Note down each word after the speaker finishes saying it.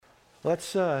Let's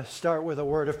start with a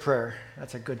word of prayer.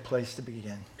 That's a good place to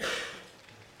begin.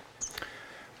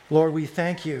 Lord, we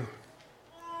thank you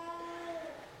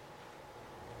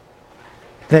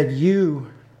that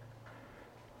you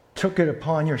took it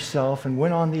upon yourself and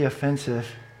went on the offensive.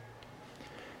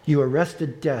 You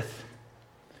arrested death.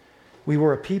 We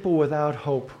were a people without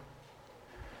hope.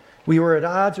 We were at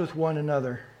odds with one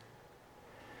another.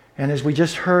 And as we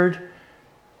just heard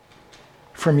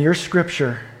from your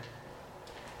scripture,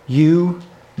 you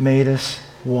made us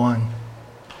one.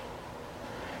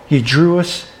 You drew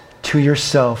us to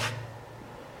yourself.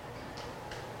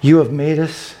 You have made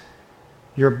us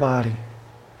your body.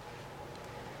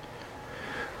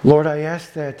 Lord, I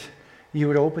ask that you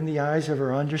would open the eyes of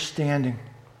our understanding,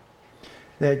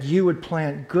 that you would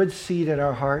plant good seed in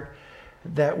our heart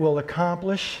that will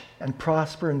accomplish and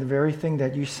prosper in the very thing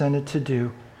that you sent it to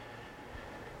do.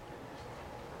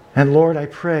 And Lord, I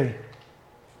pray,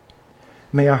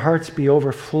 may our hearts be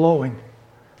overflowing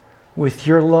with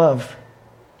your love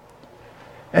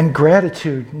and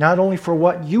gratitude, not only for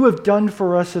what you have done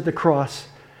for us at the cross,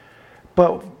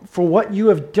 but for what you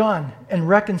have done in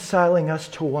reconciling us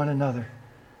to one another.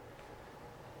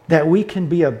 That we can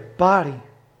be a body,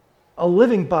 a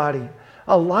living body,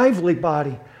 a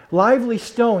lively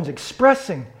stones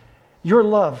expressing your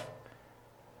love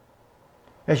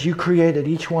as you created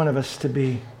each one of us to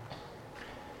be.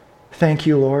 Thank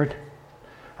you, Lord.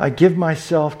 I give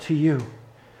myself to you.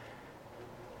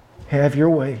 Have your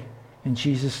way. In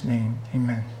Jesus' name,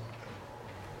 amen.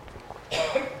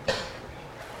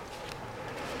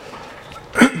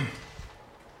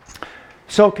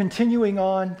 So continuing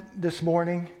on this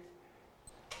morning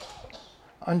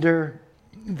under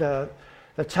the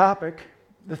topic,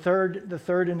 the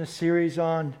third in the series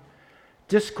on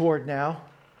discord now.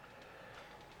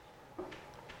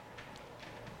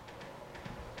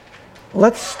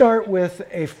 Let's start with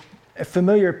a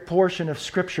familiar portion of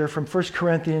Scripture from 1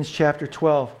 Corinthians chapter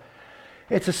 12.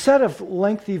 It's a set of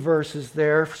lengthy verses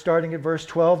there, starting at verse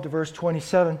 12 to verse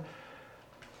 27.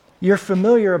 You're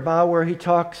familiar about where he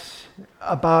talks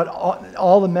about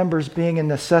all the members being a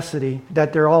necessity,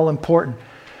 that they're all important.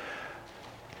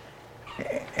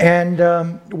 And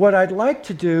what I'd like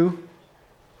to do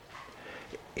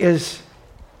is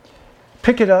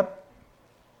pick it up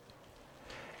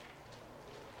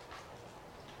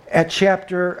at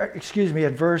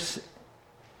verse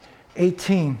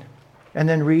 18, and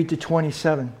then read to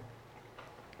 27.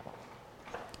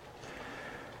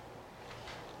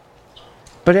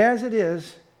 But as it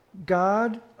is,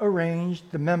 God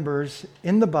arranged the members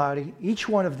in the body, each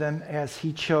one of them as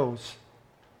he chose.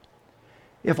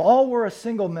 If all were a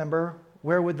single member,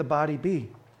 where would the body be?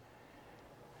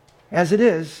 As it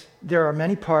is, there are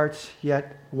many parts,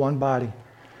 yet one body.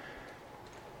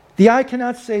 The eye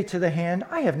cannot say to the hand,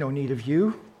 I have no need of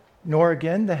you, nor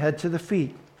again the head to the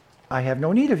feet, I have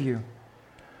no need of you.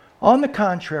 On the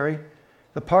contrary,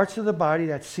 the parts of the body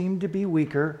that seem to be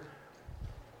weaker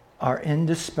are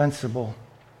indispensable.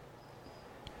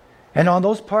 And on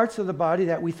those parts of the body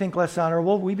that we think less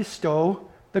honorable, we bestow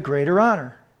the greater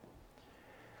honor.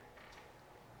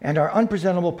 And our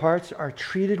unpresentable parts are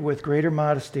treated with greater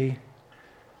modesty,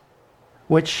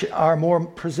 which our more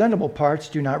presentable parts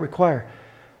do not require.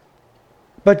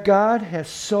 But God has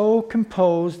so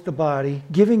composed the body,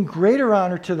 giving greater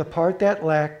honor to the part that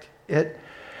lacked it,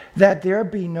 that there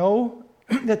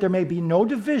may be no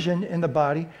division in the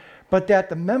body, but that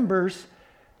the members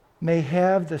may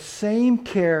have the same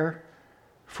care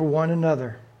for one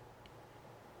another.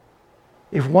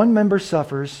 If one member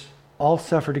suffers, all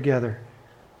suffer together.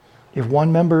 If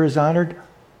one member is honored,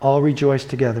 all rejoice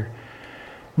together.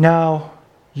 Now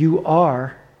you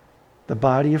are the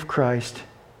body of Christ,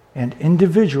 and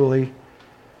individually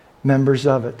members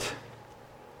of it.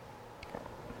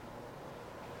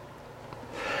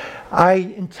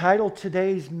 I entitled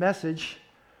today's message,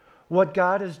 What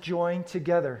God Has Joined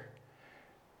Together.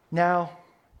 Now,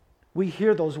 we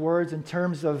hear those words in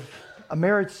terms of a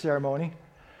marriage ceremony,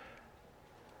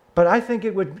 but I think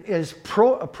it is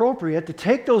appropriate to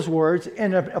take those words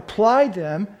and apply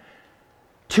them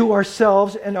to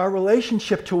ourselves and our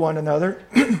relationship to one another,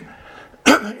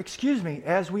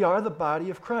 as we are the body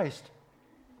of Christ.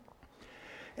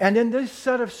 And in this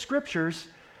set of scriptures,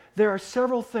 there are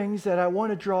several things that I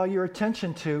want to draw your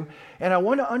attention to, and I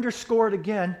want to underscore it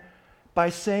again by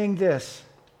saying this: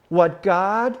 what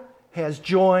God has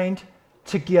joined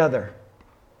together.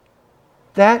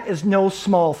 That is no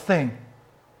small thing.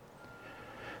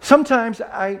 Sometimes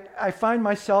I find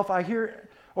myself, I hear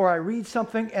or I read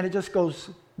something and it just goes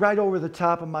right over the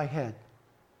top of my head.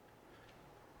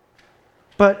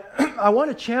 But I want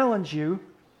to challenge you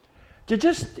to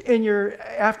just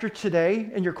after today,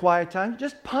 in your quiet time,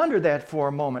 just ponder that for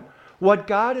a moment. What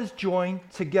God has joined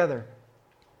together.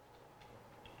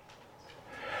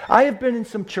 I have been in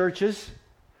some churches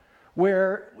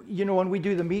where, when we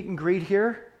do the meet and greet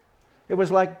here, it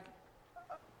was like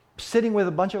sitting with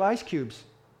a bunch of ice cubes.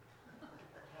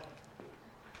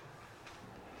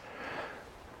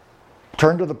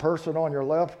 Turn to the person on your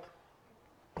left.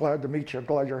 Glad to meet you.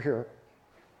 Glad you're here.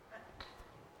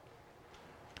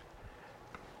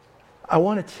 I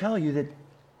want to tell you that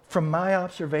from my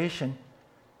observation,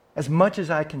 as much as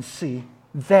I can see,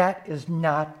 that is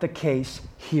not the case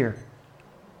here.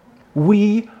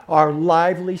 We are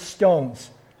lively stones.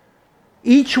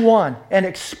 Each one an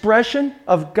expression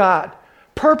of God,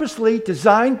 purposely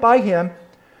designed by Him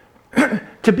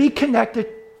to be connected,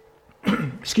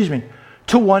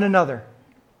 to one another.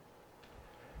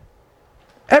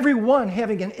 Everyone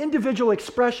having an individual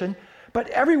expression, but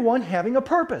everyone having a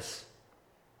purpose.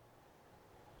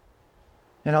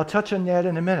 And I'll touch on that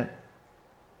in a minute.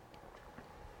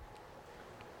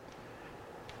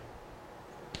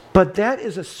 But that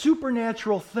is a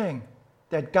supernatural thing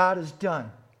that God has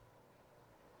done.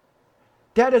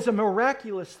 That is a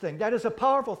miraculous thing. That is a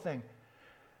powerful thing.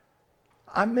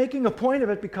 I'm making a point of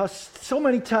it because so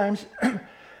many times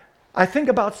I think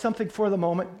about something for the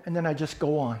moment and then I just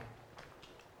go on.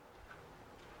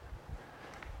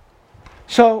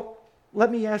 So let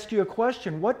me ask you a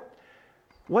question.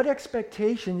 What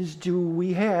expectations do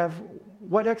we have?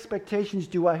 What expectations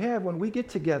do I have when we get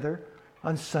together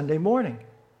on Sunday morning?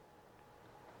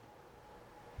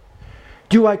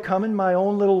 Do I come in my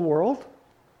own little world?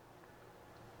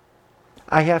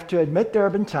 I have to admit there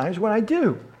have been times when I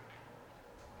do.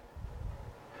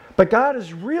 But God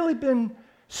has really been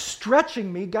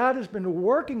stretching me. God has been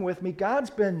working with me. God's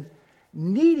been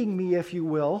kneading me, if you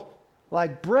will,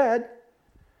 like bread,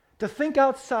 to think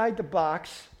outside the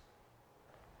box.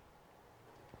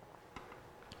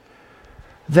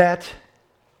 That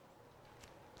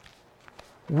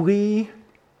we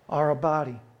are a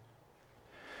body.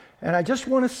 And I just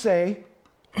want to say,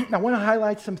 I want to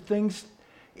highlight some things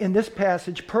in this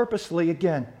passage purposely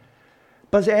again.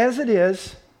 But as it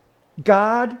is,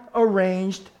 God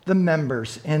arranged the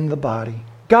members in the body.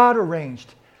 God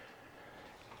arranged.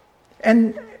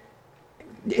 And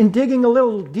in digging a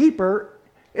little deeper,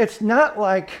 it's not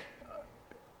like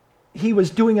He was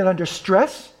doing it under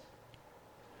stress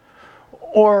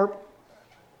or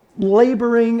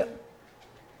laboring.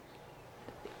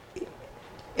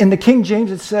 In the King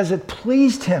James, it says it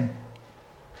pleased Him.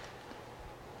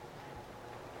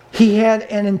 He had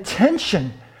an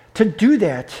intention to do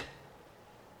that.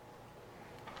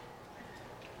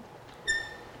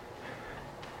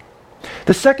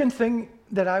 The second thing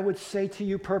that I would say to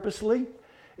you purposely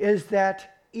is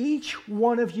that each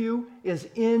one of you is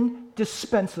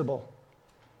indispensable.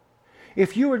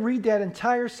 If you would read that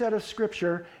entire set of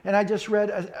Scripture, and I just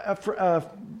read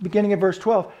beginning of verse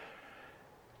 12,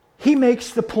 he makes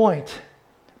the point.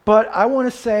 But I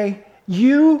want to say,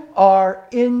 you are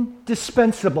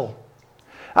indispensable.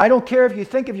 I don't care if you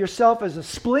think of yourself as a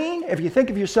spleen, if you think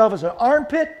of yourself as an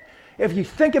armpit, if you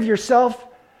think of yourself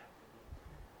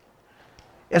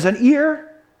as an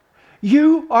ear,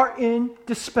 you are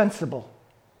indispensable.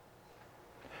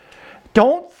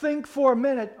 Don't think for a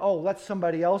minute, oh, let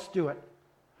somebody else do it.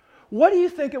 What do you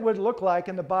think it would look like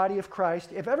in the body of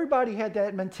Christ if everybody had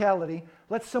that mentality,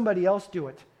 let somebody else do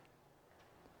it?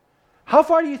 How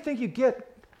far do you think you get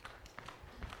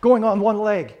going on one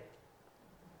leg?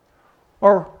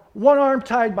 Or one arm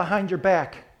tied behind your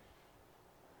back?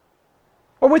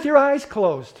 Or with your eyes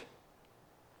closed?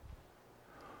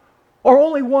 Or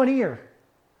only one ear?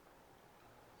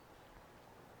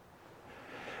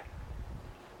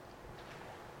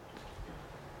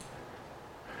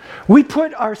 We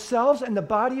put ourselves and the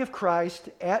body of Christ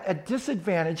at a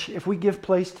disadvantage if we give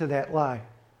place to that lie.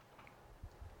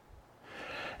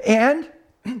 And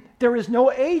there is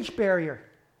no age barrier.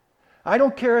 I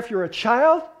don't care if you're a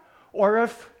child or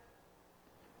if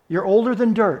you're older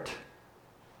than dirt.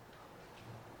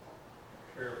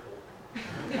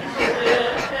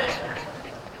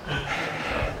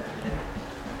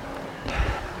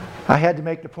 I had to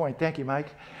make the point. Thank you,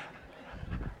 Mike.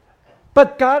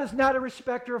 But God is not a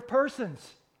respecter of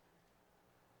persons.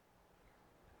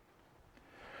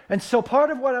 And so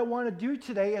part of what I want to do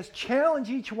today is challenge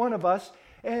each one of us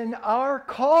in our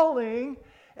calling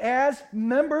as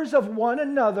members of one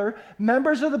another,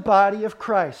 members of the body of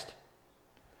Christ.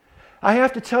 I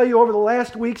have to tell you, over the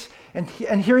last weeks and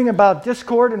hearing about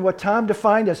discord and what Tom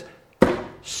defined as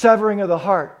severing of the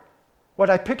heart, what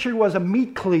I pictured was a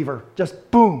meat cleaver,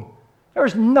 just boom. There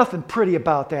was nothing pretty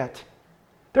about that.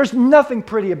 There's nothing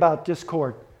pretty about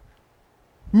discord.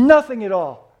 Nothing at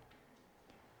all.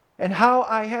 And how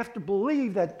I have to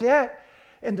believe that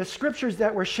and the scriptures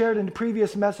that were shared in the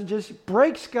previous messages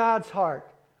breaks God's heart.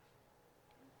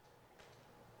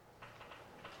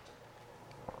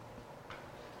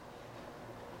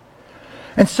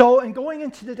 And so, in going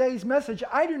into today's message,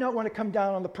 I do not want to come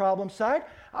down on the problem side.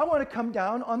 I want to come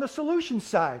down on the solution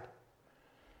side.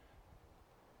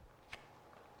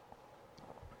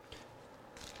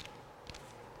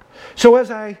 So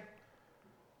as I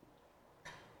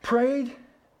prayed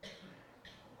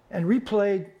and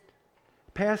replayed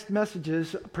past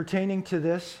messages pertaining to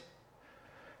this,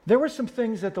 there were some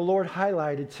things that the Lord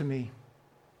highlighted to me.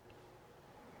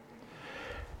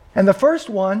 And the first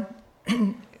one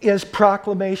is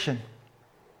proclamation.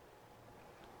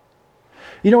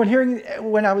 You know,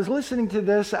 when I was listening to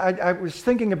this, I was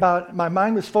thinking about, my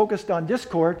mind was focused on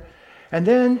discord, and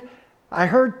then I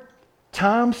heard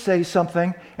Tom say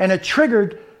something, and it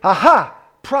triggered,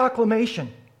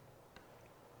 proclamation.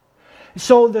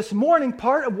 So this morning,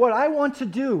 part of what I want to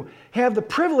do, have the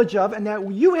privilege of, and that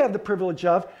you have the privilege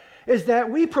of, is that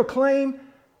we proclaim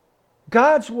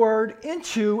God's word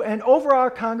into and over our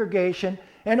congregation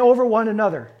and over one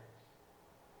another.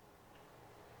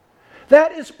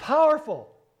 That is powerful.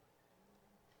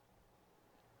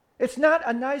 It's not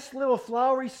a nice little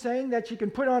flowery saying that you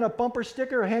can put on a bumper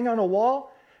sticker or hang on a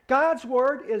wall. God's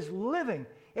word is living.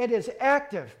 It is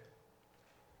active.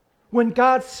 When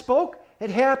God spoke, it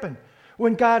happened.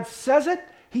 When God says it,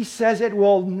 He says it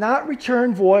will not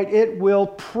return void. It will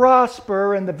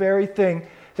prosper in the very thing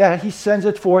that He sends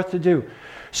it forth to do.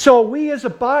 So we as a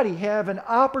body have an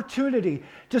opportunity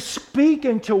to speak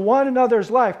into one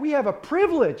another's life. We have a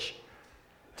privilege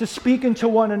to speak into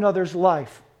one another's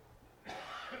life.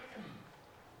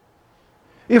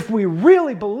 If we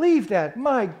really believe that,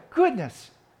 my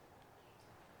goodness.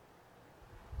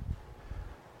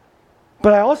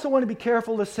 But I also want to be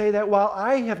careful to say that while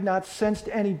I have not sensed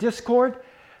any discord,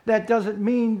 that doesn't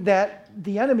mean that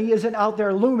the enemy isn't out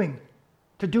there looming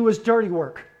to do his dirty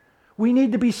work. We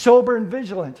need to be sober and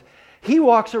vigilant. He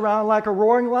walks around like a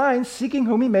roaring lion, seeking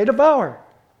whom he may devour.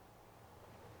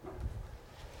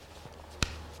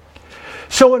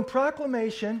 So in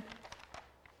proclamation,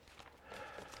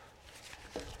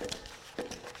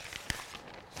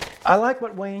 I like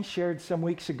what Wayne shared some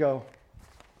weeks ago.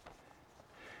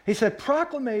 He said,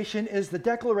 proclamation is the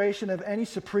declaration of any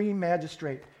supreme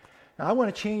magistrate. Now, I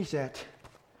want to change that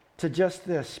to just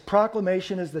this.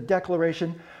 Proclamation is the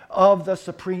declaration of the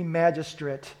supreme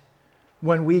magistrate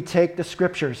when we take the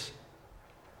scriptures.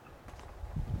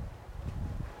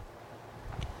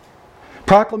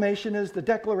 Proclamation is the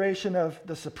declaration of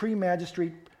the supreme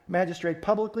magistrate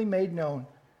publicly made known,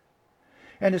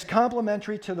 and is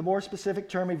complementary to the more specific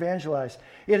term evangelize.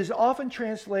 It is often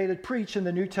translated preach in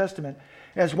the New Testament.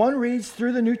 As one reads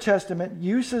through the New Testament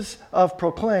uses of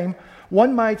proclaim,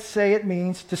 one might say it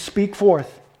means to speak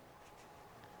forth.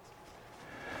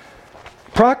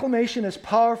 Proclamation is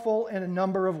powerful in a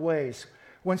number of ways.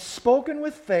 When spoken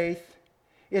with faith,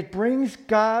 it brings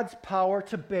God's power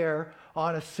to bear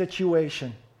on a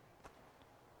situation.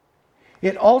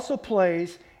 It also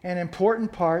plays an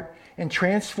important part in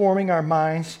transforming our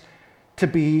minds to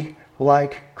be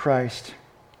like Christ.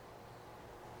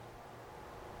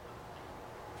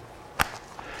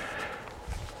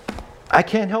 I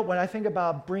can't help when I think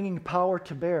about bringing power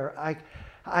to bear.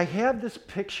 I have this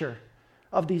picture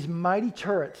of these mighty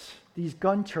turrets, these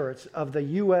gun turrets of the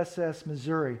USS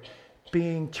Missouri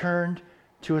being turned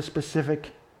to a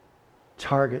specific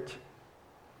target.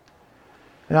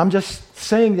 And I'm just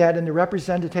saying that in the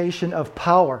representation of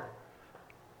power,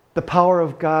 the power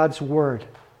of God's word.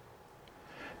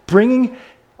 Bringing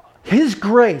His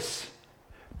grace,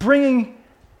 bringing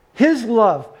His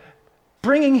love,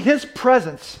 bringing His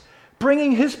presence,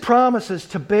 bringing His promises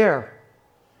to bear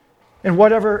in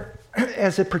whatever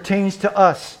as it pertains to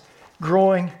us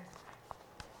growing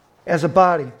as a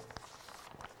body.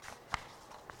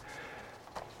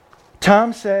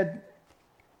 Tom said,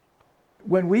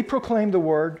 when we proclaim the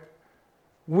word,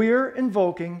 we're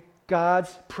invoking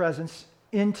God's presence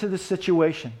into the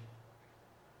situation.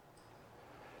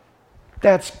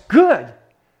 That's good.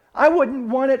 I wouldn't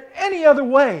want it any other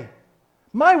way.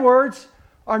 My words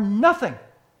are nothing.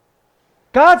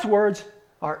 God's words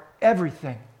are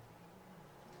everything.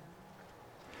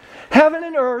 Heaven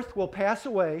and earth will pass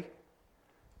away,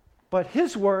 but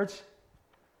His words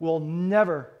will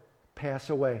never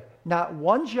pass away. Not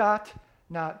one jot,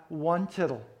 not one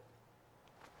tittle.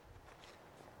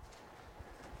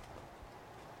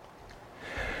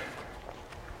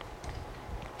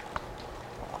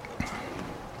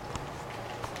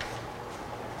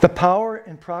 The power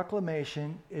in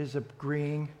proclamation is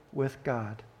agreeing with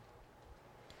God.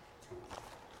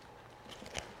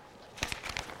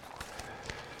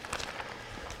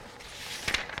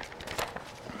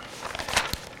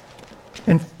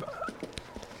 And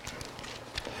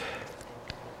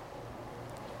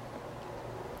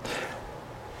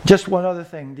just one other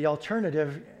thing. The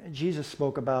alternative, Jesus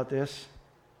spoke about this.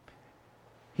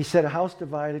 He said, a house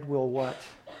divided will what?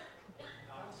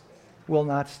 Will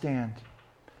not stand.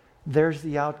 There's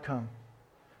the outcome.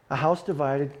 A house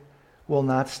divided will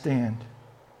not stand.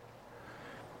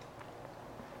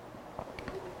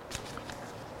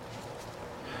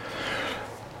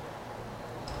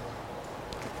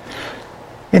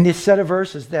 In this set of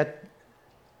verses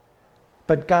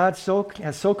but God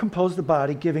has so composed the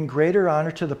body, giving greater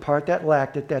honor to the part that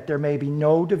lacked it, that there may be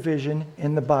no division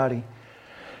in the body.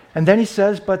 And then he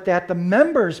says, but that the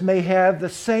members may have the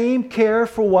same care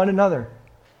for one another.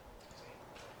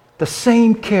 The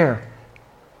same care.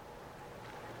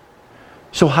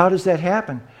 So how does that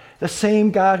happen? The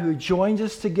same God who joins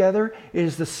us together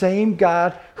is the same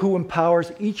God who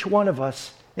empowers each one of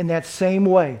us in that same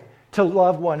way to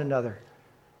love one another.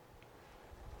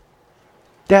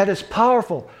 That is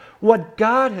powerful. What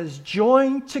God has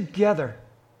joined together.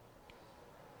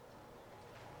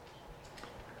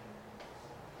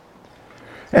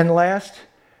 And last,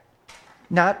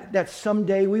 not that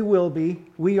someday we will be,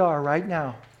 we are right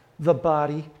now the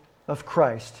body of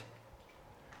Christ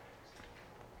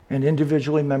and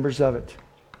individually members of it.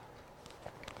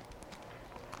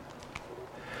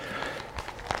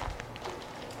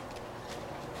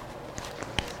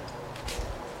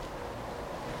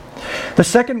 The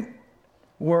second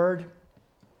word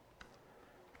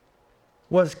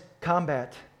was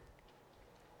combat.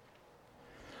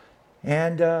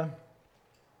 And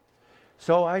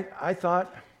so I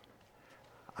thought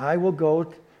I will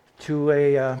go to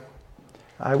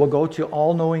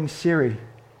all-knowing Siri. In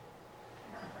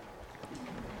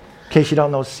case you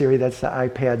don't know Siri, that's the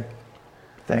iPad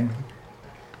thing.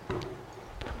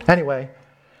 Anyway,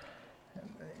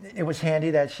 it was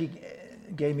handy that she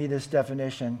gave me this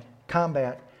definition.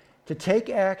 Combat, to take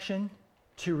action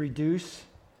to reduce,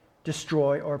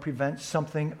 destroy, or prevent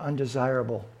something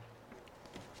undesirable.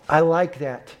 I like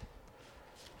that.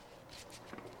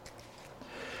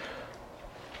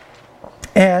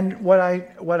 And what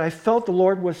I felt the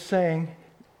Lord was saying,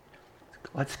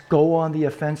 let's go on the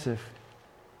offensive.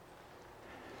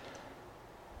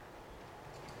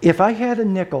 If I had a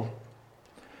nickel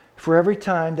for every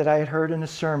time that I had heard in a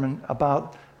sermon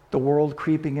about the world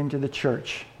creeping into the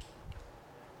church,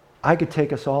 I could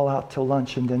take us all out to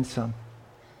lunch and then some.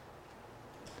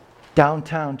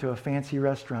 Downtown to a fancy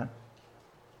restaurant.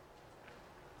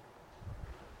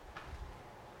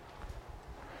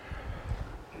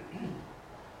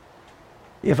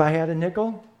 If I had a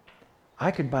nickel,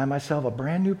 I could buy myself a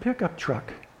brand new pickup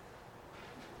truck.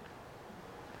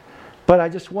 But I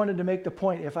just wanted to make the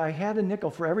point, if I had a nickel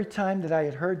for every time that I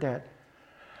had heard that,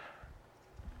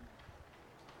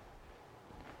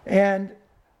 and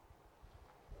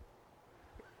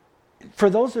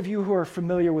for those of you who are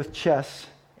familiar with chess,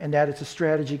 and that it's a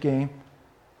strategy game,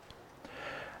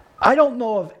 I don't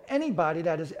know of anybody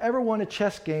that has ever won a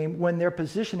chess game when their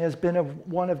position has been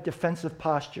one of defensive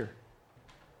posture.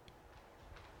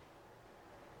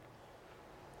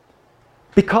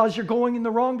 Because you're going in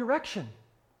the wrong direction.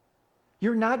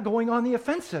 You're not going on the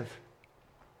offensive.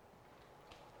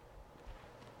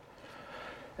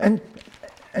 And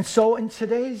so in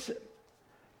today's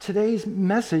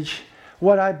message,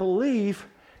 what I believe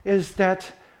is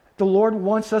that the Lord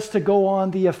wants us to go on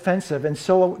the offensive. And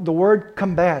so the word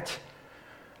combat,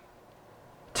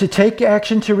 to take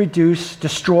action to reduce,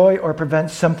 destroy, or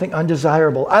prevent something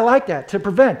undesirable. I like that, to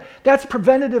prevent. That's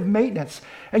preventative maintenance.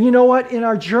 And you know what? In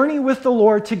our journey with the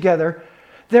Lord together,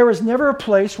 there is never a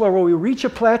place where we reach a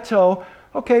plateau.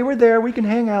 Okay, we're there, we can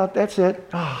hang out, that's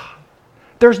it.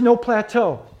 There's no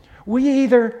plateau. We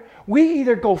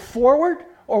either go forward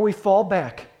or we fall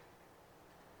back.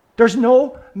 There's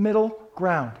no middle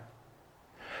ground.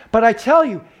 But I tell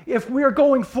you, if we're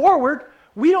going forward,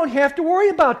 we don't have to worry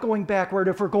about going backward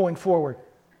if we're going forward.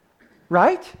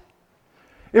 Right?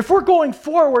 If we're going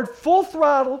forward full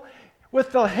throttle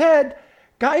with the head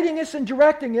guiding us and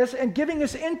directing us and giving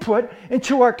us input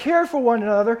into our care for one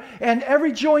another and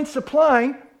every joint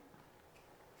supplying,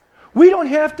 we don't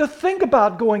have to think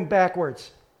about going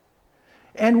backwards.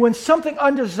 And when something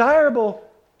undesirable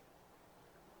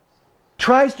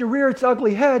tries to rear its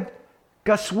ugly head,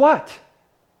 guess what?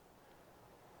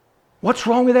 What's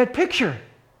wrong with that picture?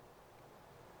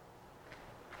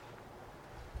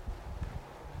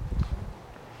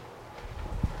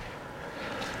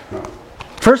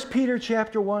 1 Peter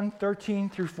chapter 1, 13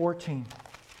 through 14.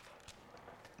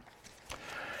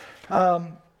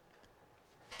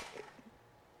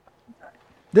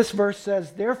 This verse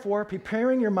says, therefore,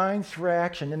 preparing your minds for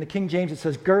action. In the King James, it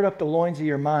says, gird up the loins of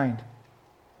your mind.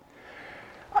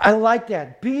 I like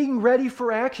that. Being ready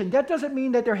for action. That doesn't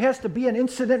mean that there has to be an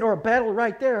incident or a battle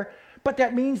right there, but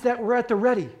that means that we're at the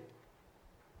ready.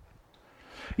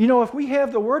 You know, if we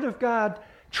have the Word of God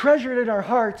treasured in our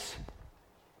hearts,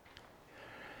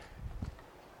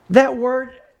 that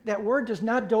word does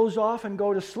not doze off and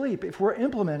go to sleep if we're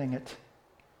implementing it.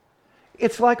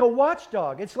 It's like a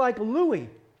watchdog. It's like Louis.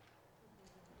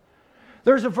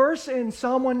 There's a verse in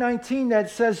Psalm 119 that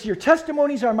says, your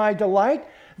testimonies are my delight.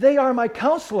 They are my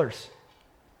counselors.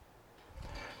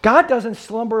 God doesn't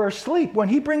slumber or sleep. When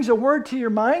He brings a word to your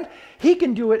mind, He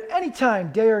can do it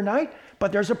anytime, day or night,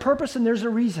 but there's a purpose and there's a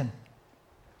reason.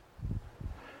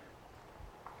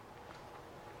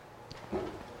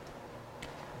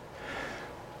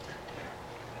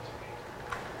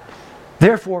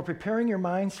 Therefore, preparing your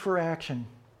minds for action.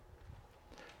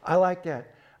 I like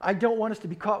that. I don't want us to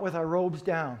be caught with our robes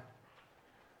down.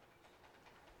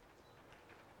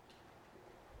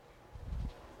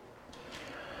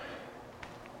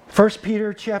 First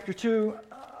Peter chapter 2,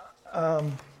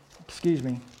 1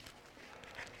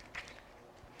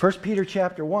 Peter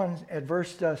chapter 1,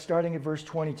 starting at verse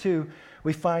 22,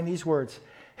 we find these words.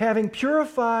 Having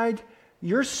purified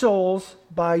your souls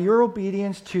by your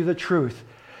obedience to the truth.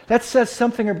 That says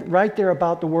something right there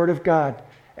about the Word of God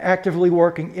actively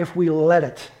working if we let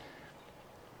it.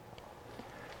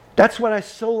 That's what I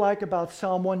so like about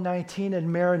Psalm 119 and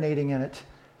marinating in it.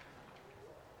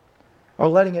 Or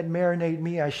letting it marinate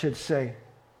me, I should say.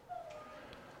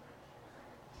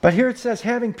 But here it says,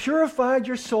 having purified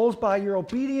your souls by your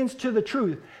obedience to the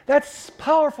truth. That's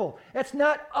powerful. That's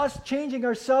not us changing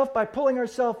ourselves by pulling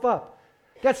ourselves up.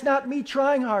 That's not me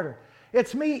trying harder.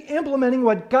 It's me implementing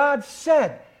what God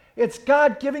said. It's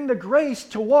God giving the grace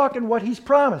to walk in what He's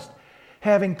promised.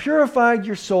 Having purified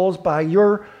your souls by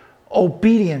your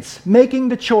obedience, making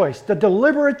the choice, the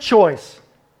deliberate choice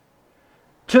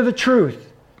to the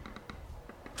truth.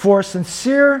 For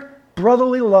sincere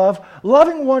brotherly love,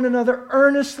 loving one another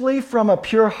earnestly from a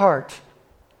pure heart.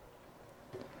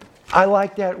 I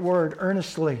like that word,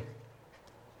 earnestly.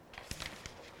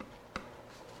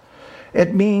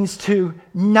 It means to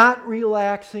not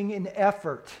relaxing in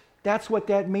effort. That's what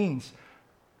that means.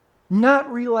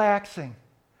 Not relaxing.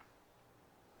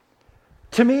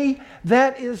 To me,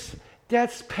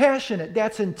 that's passionate,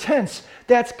 that's intense,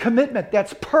 that's commitment,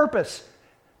 that's purpose,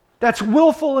 that's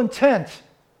willful intent.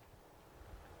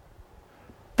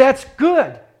 That's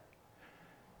good.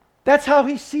 That's how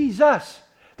He sees us.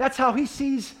 That's how He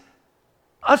sees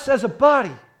us as a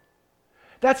body.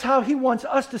 That's how He wants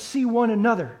us to see one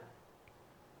another.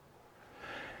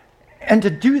 And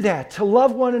to do that, to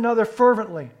love one another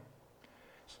fervently.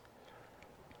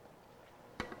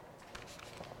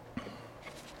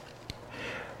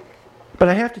 But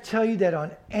I have to tell you that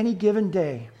on any given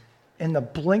day, in the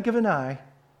blink of an eye,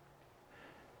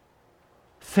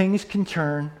 things can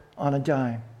turn on a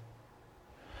dime.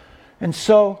 And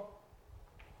so,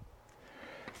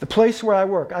 the place where I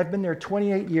work, I've been there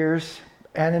 28 years,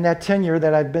 and in that tenure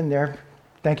that I've been there,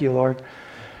 thank you, Lord,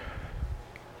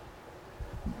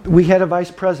 we had a vice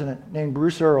president named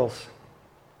Bruce Earls.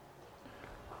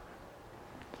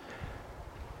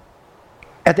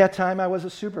 At that time, I was a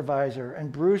supervisor,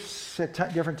 and Bruce,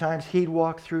 at different times, he'd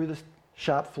walk through the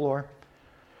shop floor.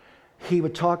 He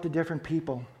would talk to different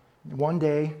people. One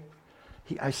day,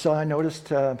 I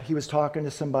noticed he was talking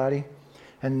to somebody,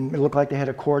 and it looked like they had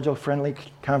a cordial, friendly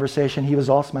conversation. He was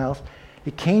all smiles.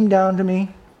 He came down to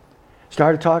me,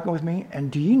 started talking with me,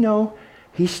 and do you know,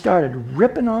 he started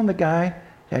ripping on the guy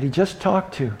that he just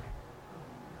talked to.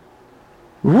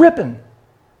 Ripping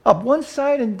up one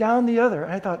side and down the other.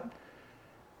 And I thought,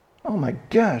 oh my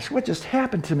gosh, what just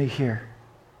happened to me here?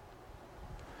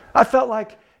 I felt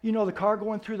like, you know, the car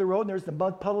going through the road and there's the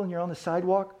mud puddle and you're on the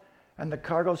sidewalk and the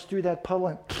car goes through that puddle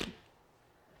and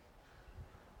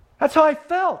that's how I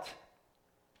felt.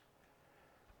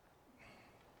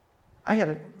 I had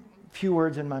a few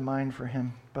words in my mind for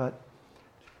him, but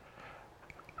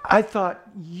I thought,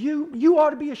 you ought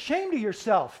to be ashamed of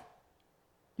yourself.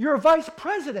 You're a vice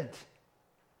president.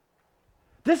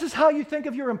 This is how you think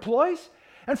of your employees?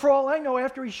 And for all I know,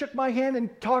 after he shook my hand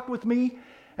and talked with me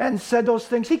and said those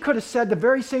things, he could have said the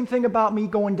very same thing about me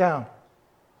going down.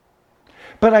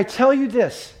 But I tell you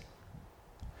this,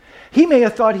 he may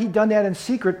have thought he'd done that in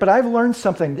secret, but I've learned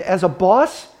something. As a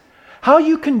boss, how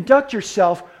you conduct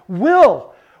yourself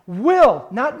will,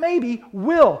 not maybe,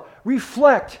 will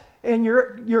reflect in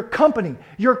your company,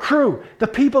 your crew, the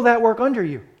people that work under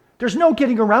you. There's no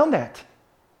getting around that.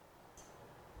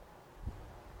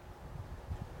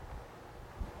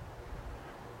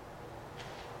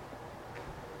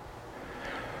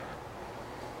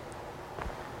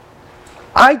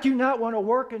 I do not want to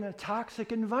work in a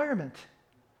toxic environment.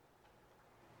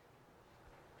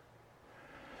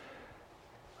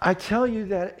 I tell you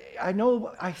that, I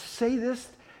know I say this,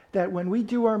 that when we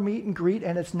do our meet and greet,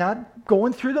 and it's not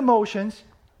going through the motions,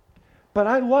 but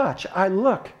I watch, I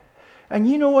look, and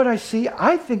you know what I see?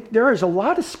 I think there is a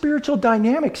lot of spiritual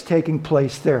dynamics taking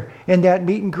place there in that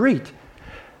meet and greet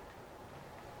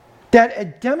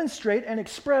that demonstrate and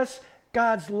express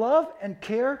God's love and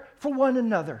care for one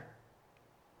another.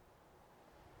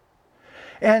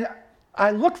 And I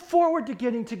look forward to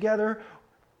getting together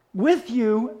with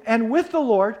you and with the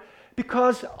Lord,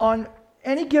 because on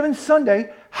any given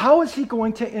Sunday, how is He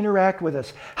going to interact with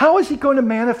us? How is He going to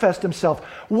manifest Himself?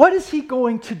 What is He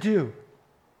going to do?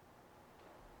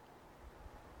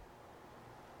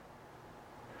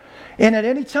 And at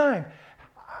any time,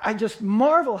 I just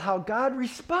marvel how God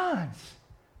responds.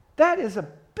 That is a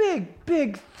big,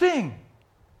 big thing.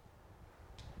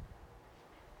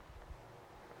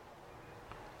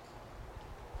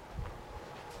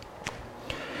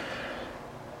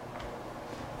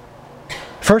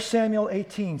 First Samuel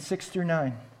 18, 6 through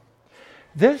 9.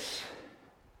 This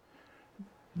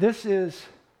is,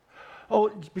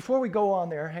 before we go on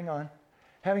there, hang on.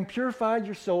 Having purified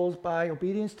your souls by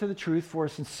obedience to the truth for a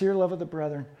sincere love of the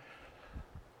brethren.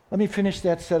 Let me finish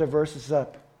that set of verses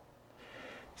up.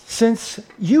 Since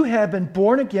you have been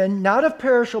born again, not of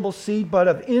perishable seed, but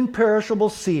of imperishable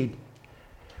seed.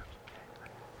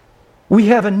 We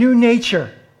have a new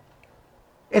nature.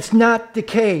 It's not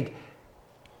decayed.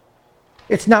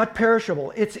 It's not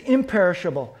perishable. It's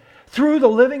imperishable. Through the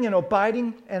living and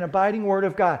abiding Word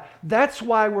of God. That's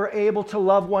why we're able to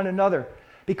love one another.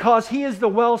 Because He is the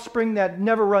wellspring that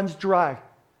never runs dry.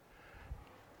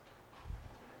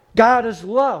 God is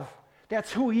love.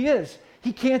 That's who He is.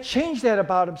 He can't change that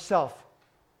about Himself.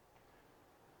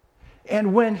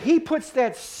 And when He puts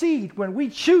that seed, when we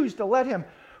choose to let Him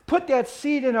put that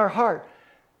seed in our heart,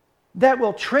 that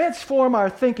will transform our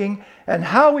thinking and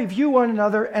how we view one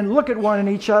another and look at one and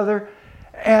each other,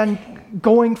 and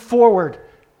going forward,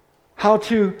 how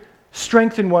to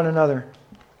strengthen one another.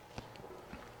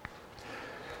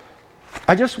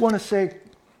 I just want to say,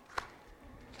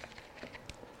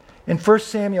 in 1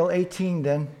 Samuel 18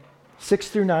 then, 6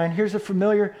 through 9, here's a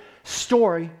familiar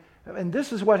story, and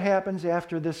this is what happens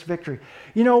after this victory.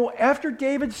 You know, after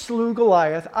David slew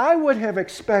Goliath, I would have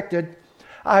expected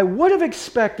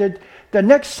the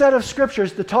next set of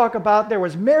scriptures to talk about there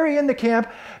was Mary in the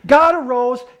camp, God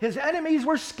arose, His enemies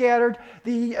were scattered,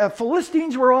 the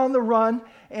Philistines were on the run,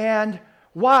 and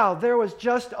wow, there was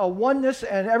just a oneness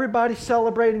and everybody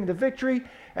celebrating the victory,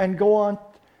 and go on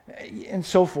and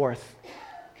so forth.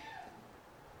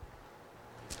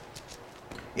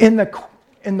 In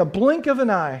the blink of an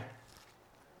eye,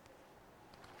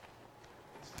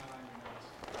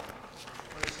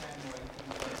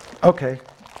 okay,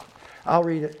 I'll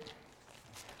read it.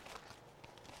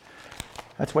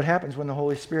 That's what happens when the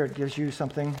Holy Spirit gives you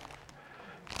something.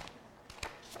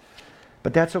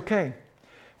 But that's okay.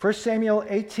 1 Samuel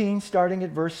 18, starting at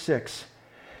verse 6.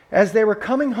 As they were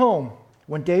coming home,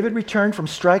 when David returned from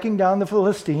striking down the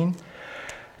Philistine,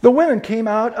 the women came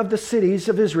out of the cities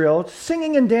of Israel,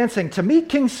 singing and dancing to meet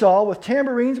King Saul with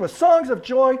tambourines, with songs of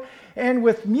joy, and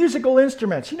with musical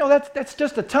instruments. You know, that's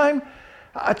just a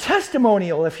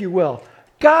testimonial, if you will.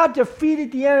 God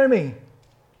defeated the enemy.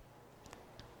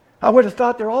 I would have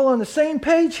thought they're all on the same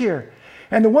page here.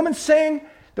 And the women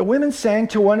sang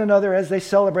to one another as they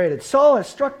celebrated. Saul has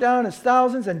struck down his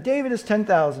thousands, and David his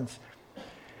 10,000s.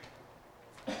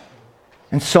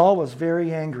 And Saul was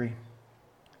very angry.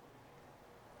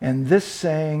 And this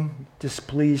saying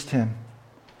displeased him.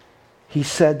 He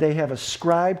said, they have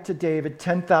ascribed to David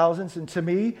 10,000s, and to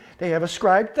me they have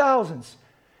ascribed thousands.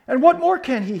 And what more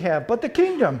can he have but the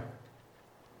kingdom?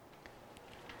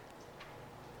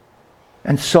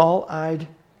 And Saul eyed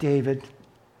David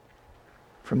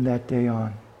from that day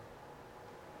on.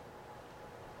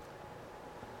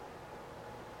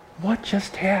 What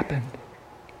just happened?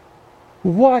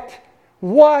 What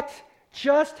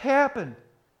just happened?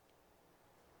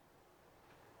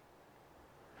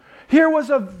 Here was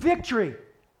a victory.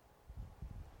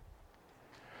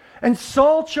 And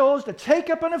Saul chose to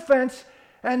take up an offense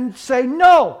and say,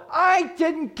 no, I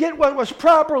didn't get what was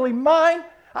properly mine.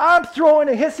 I'm throwing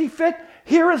a hissy fit.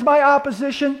 Here is my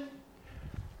opposition.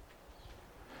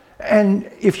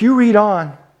 And if you read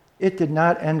on, it did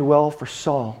not end well for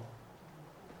Saul.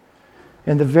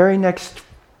 In the very next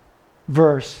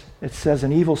verse, it says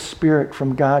an evil spirit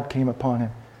from God came upon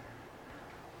him.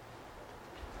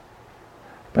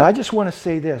 But I just want to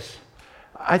say this.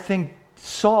 I think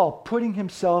Saul, putting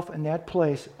himself in that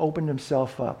place, opened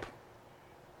himself up.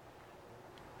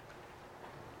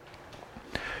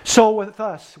 So with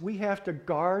us, we have to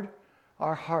guard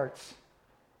our hearts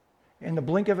in the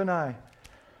blink of an eye.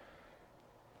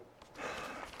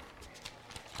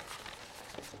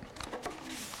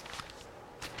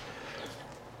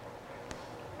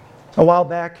 A while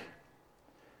back,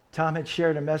 Tom had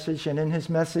shared a message, and in his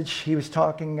message, he was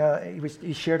talking.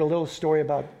 He shared a little story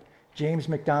about James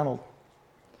MacDonald.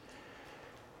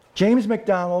 James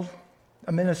MacDonald,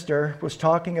 a minister, was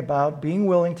talking about being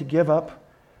willing to give up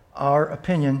our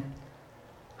opinion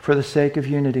for the sake of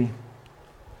unity.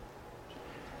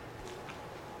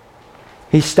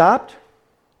 He stopped,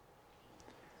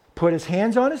 put his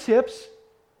hands on his hips,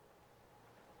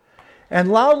 and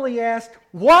loudly asked,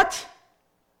 "What?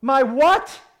 My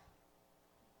what?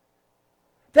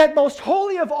 That most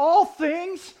holy of all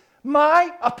things,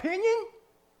 my opinion?"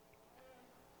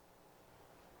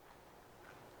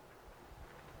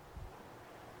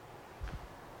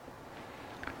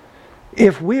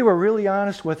 If we were really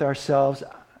honest with ourselves,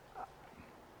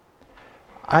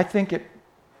 I think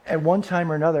at one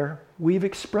time or another, we've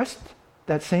expressed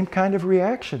that same kind of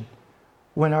reaction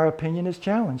when our opinion is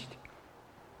challenged.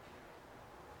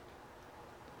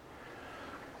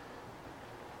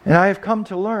 And I have come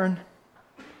to learn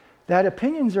that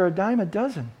opinions are a dime a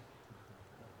dozen.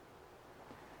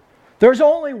 There's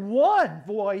only one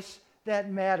voice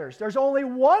that matters. There's only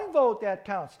one vote that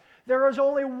counts. There is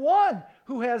only one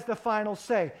who has the final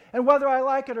say. And whether I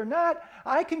like it or not,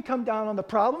 I can come down on the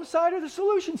problem side or the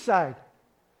solution side.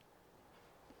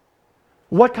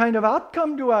 What kind of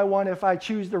outcome do I want if I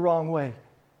choose the wrong way?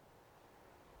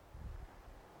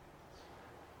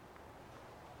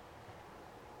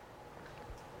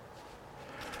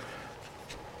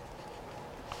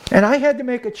 And I had to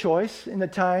make a choice in the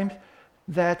time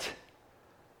that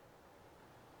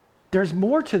there's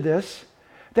more to this.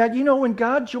 That, when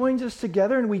God joins us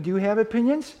together and we do have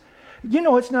opinions,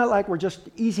 it's not like we're just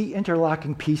easy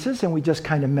interlocking pieces and we just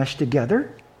kind of mesh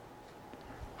together.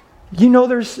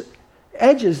 There's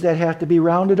edges that have to be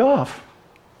rounded off.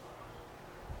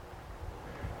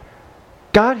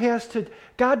 God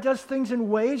does things in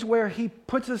ways where He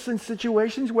puts us in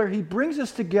situations where He brings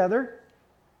us together.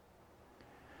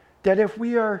 That if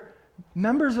we are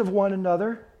members of one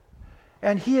another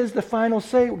and He is the final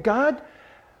say, God,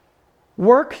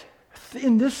 work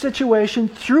in this situation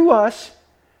through us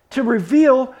to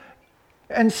reveal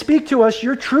and speak to us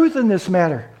your truth in this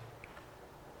matter.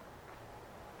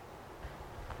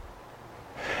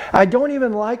 I don't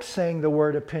even like saying the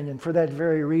word opinion for that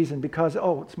very reason because,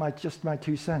 it's just my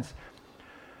 2 cents.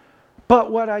 But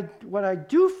what I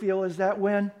do feel is that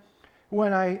when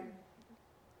I,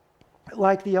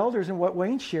 like the elders and what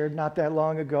Wayne shared not that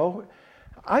long ago,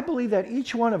 I believe that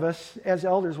each one of us as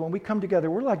elders, when we come together,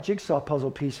 we're like jigsaw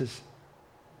puzzle pieces.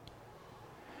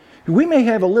 We may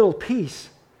have a little piece,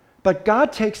 but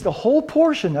God takes the whole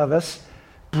portion of us,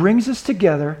 brings us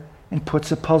together, and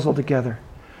puts a puzzle together.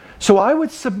 So I would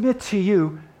submit to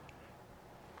you,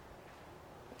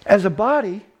 as a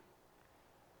body,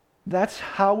 that's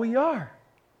how we are.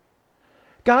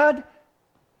 God,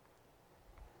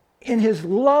 in His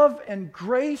love and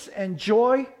grace and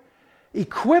joy,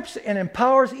 equips and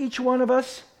empowers each one of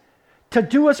us to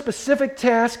do a specific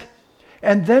task,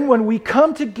 and then when we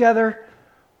come together,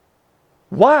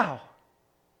 wow,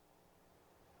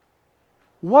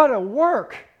 what a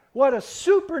work, what a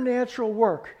supernatural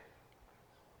work.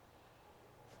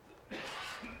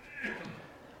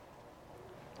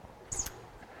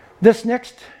 This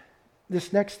next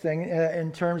thing,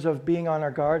 in terms of being on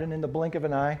our guard and in the blink of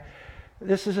an eye,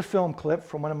 this is a film clip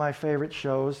from one of my favorite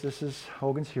shows. This is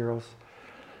Hogan's Heroes.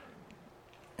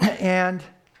 And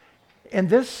in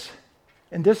this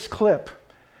clip,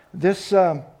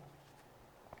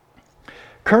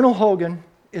 Colonel Hogan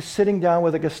is sitting down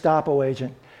with a Gestapo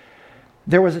agent.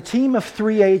 There was a team of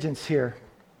 3 agents here.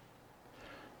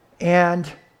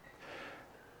 And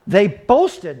they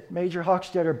boasted, Major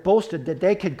Hochstetter boasted, that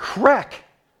they could crack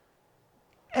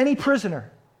any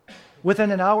prisoner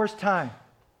within an hour's time.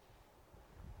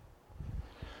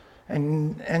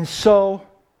 And so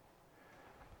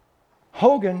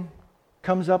Hogan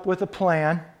comes up with a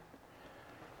plan,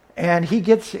 and he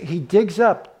digs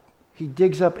up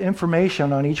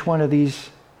information on each one of these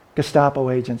Gestapo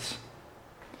agents.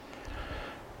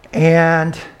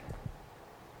 And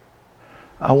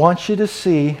I want you to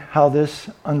see how this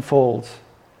unfolds.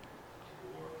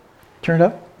 Turn it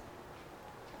up.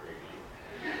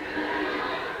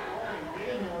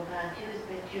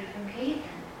 you're from Cleveland.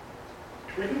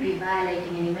 It wouldn't be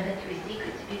violating any military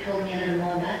secrets if you told me a little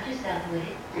more about yourself, would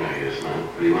it? I guess not.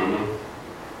 What do you want to know?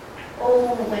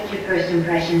 Oh, what your first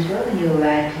impressions were when you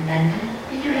arrived in London.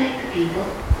 Did you like the people?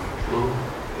 Well,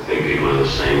 I think people are the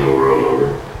same the world over.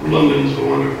 London's a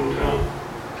wonderful town.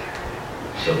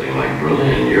 Something like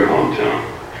Berlin, your hometown.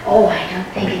 Oh, I don't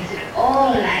think it's at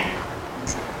all like...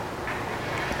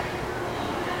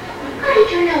 How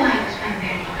did you know I was from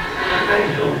Berlin?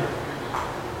 I don't.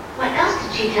 What else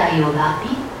did she tell you about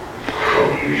me? All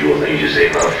the usual things you say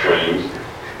about friends.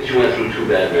 That you went through 2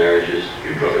 bad marriages.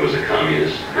 Your brother was a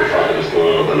communist. Your father was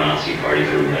going on with the Nazi party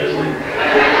from Leslie.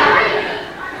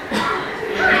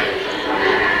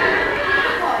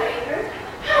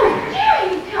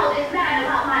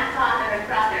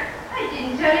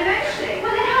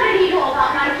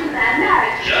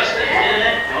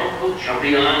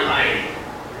 Jumping on Heidi.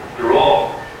 After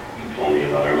all, you told me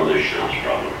about our mother's schnapps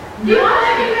problem. You want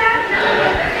to do that?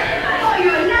 Oh,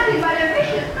 you're nothing but a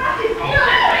vicious prostitute.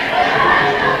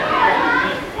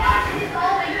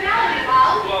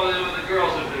 Well, the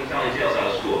girls have been telling tales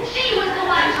out of school. She was the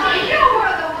one. You were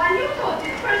the one. You told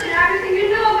this person everything you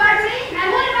knew about me.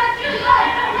 And what about you?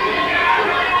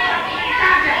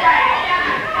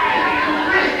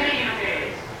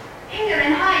 Inger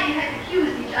and Heidi had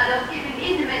accused each other of giving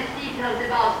intimate details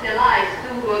about their lives to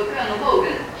Colonel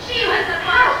Hogan. She was the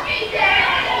first. She did.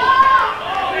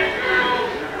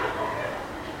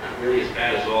 Not really as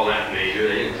bad as all that, Major.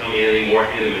 They didn't tell me anything more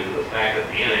intimate than the fact that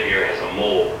Anna here has a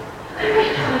mole.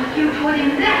 You told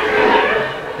him that.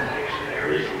 Actually, I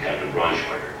heard it from Captain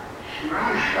Braunschweiger.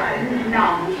 Braunschweiger?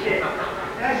 No, shit.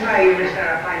 That's why you missed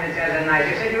our appointments the other night.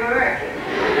 You said you were working.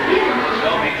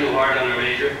 Don't be too hard on her,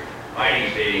 Major.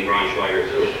 Heidi's dating Braunschweiger,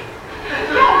 too.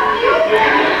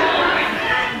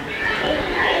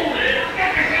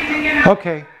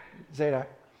 Okay, Zadok.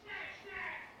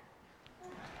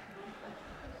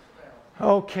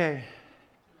 Okay.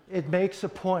 It makes a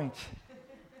point.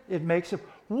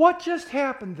 What just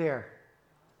happened there?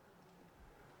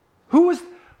 Who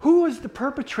was the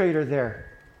perpetrator there?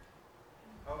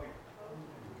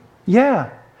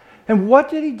 Yeah. And what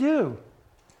did he do?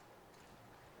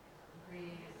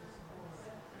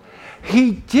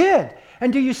 He did.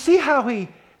 And do you see how he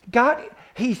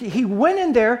went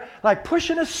in there like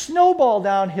pushing a snowball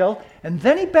downhill, and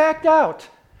then he backed out.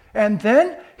 And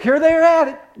then here they're at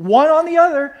it, one on the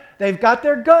other. They've got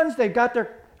their guns, they've got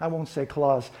their, I won't say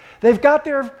claws, they've got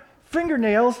their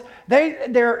fingernails,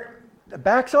 their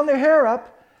backs on their hair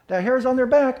up, their hair's on their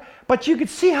back, but you could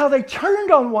see how they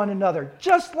turned on one another,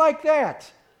 just like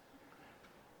that.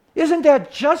 Isn't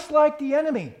that just like the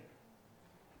enemy?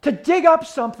 To dig up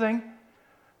something,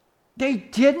 they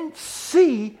didn't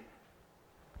see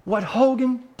what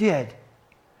Hogan did.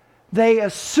 They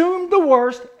assumed the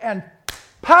worst, and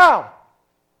pow!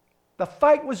 The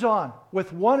fight was on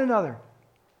with one another.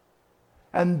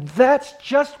 And that's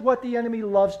just what the enemy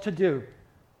loves to do.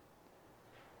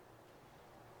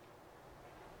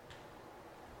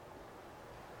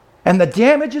 And the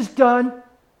damage is done.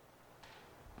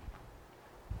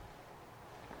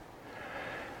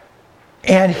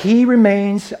 And he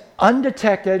remains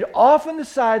undetected, off on the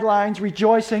sidelines,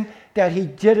 rejoicing that he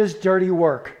did his dirty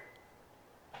work.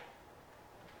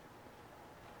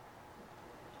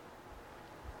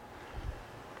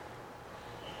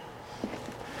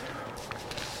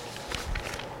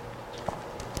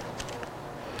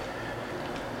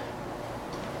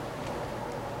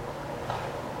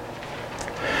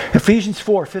 Ephesians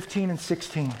 4:15 and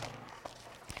 16.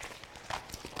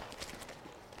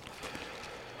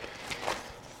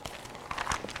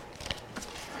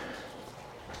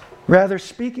 Rather,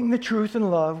 speaking the truth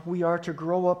in love, we are to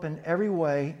grow up in every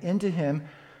way into Him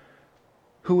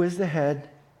who is the head,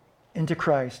 into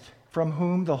Christ, from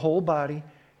whom the whole body,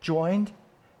 joined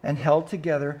and held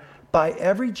together by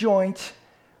every joint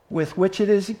with which it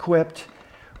is equipped,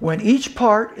 when each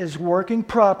part is working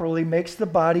properly, makes the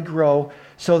body grow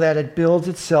so that it builds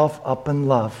itself up in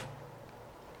love.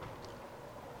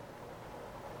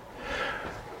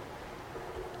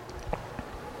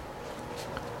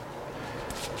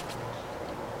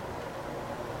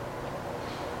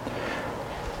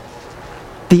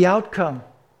 The outcome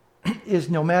is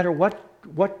no matter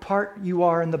what part you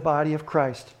are in the body of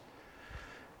Christ,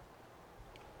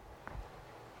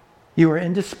 you are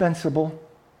indispensable.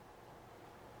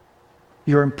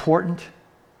 You're important.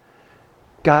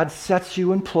 God sets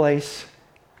you in place.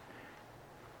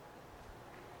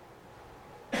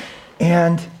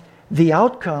 And the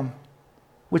outcome,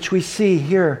 which we see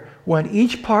here, when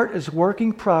each part is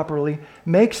working properly,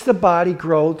 makes the body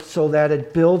grow so that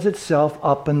it builds itself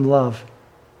up in love.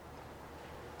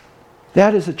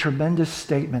 That is a tremendous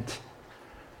statement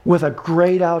with a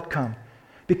great outcome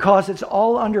because it's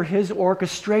all under His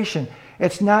orchestration.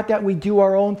 It's not that we do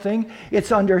our own thing,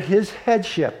 it's under His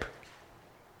headship.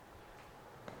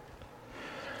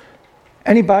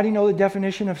 Anybody know the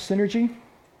definition of synergy?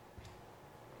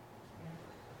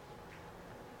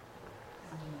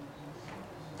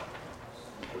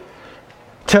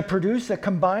 To produce a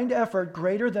combined effort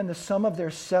greater than the sum of their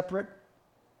separate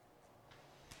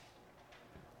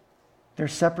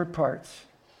parts.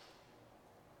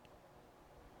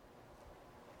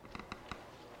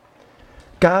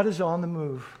 God is on the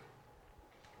move.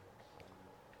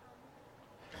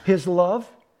 His love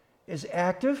is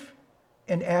active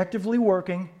and actively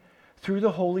working through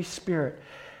the Holy Spirit.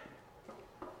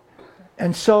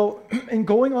 And so, in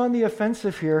going on the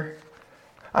offensive here,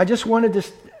 I just wanted to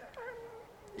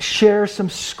share some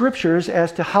scriptures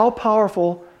as to how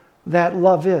powerful that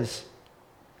love is.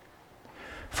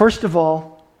 First of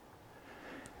all,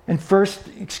 in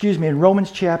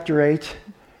Romans chapter 8,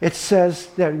 it says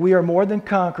that we are more than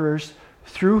conquerors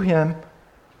through Him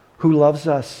who loves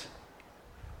us.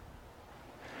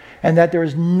 And that there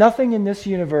is nothing in this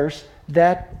universe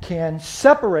that can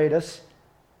separate us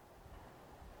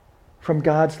from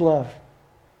God's love.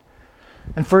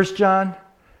 In 1 John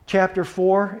chapter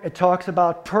 4, it talks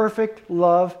about perfect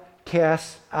love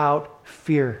casts out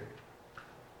fear.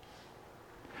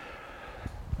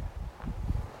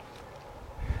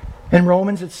 In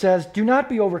Romans it says, do not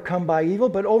be overcome by evil,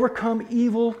 but overcome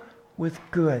evil with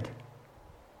good.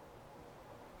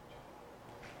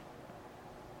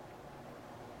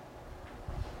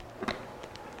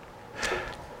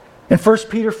 In 1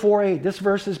 Peter 4:8, this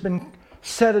verse has been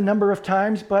said a number of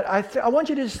times, but I want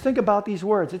you to just think about these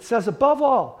words. It says, above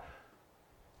all,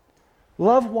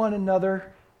 love one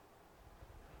another,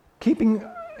 keep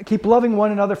loving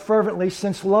one another fervently,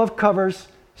 since love covers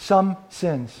some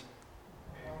sins.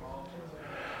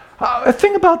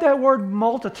 Think about that word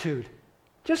multitude.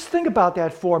 Just think about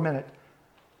that for a minute.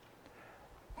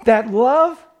 That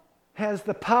love has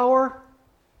the power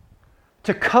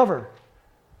to cover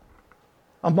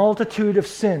a multitude of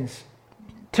sins,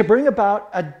 to bring about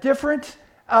a different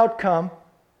outcome,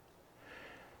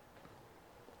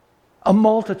 a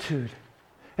multitude.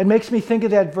 It makes me think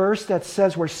of that verse that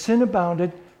says, where sin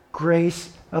abounded,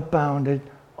 grace abounded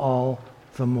all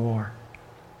the more.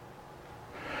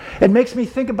 It makes me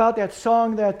think about that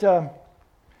song that, I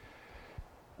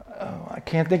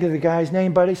can't think of the guy's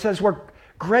name, but he says, "We're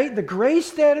great, the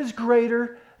grace that is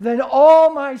greater than all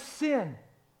my sin."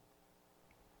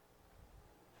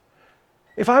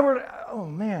 If I were,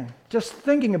 just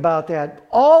thinking about that,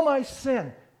 all my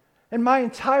sin in my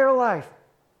entire life,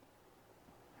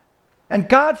 and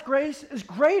God's grace is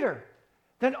greater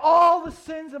than all the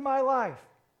sins of my life.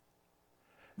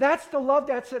 That's the love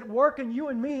that's at work in you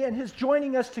and me, and His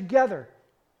joining us together.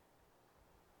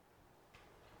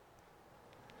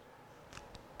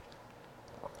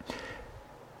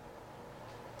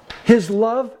 His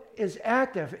love is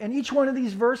active in each one of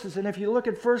these verses. And if you look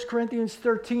at 1 Corinthians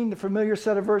 13, the familiar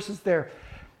set of verses there,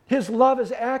 His love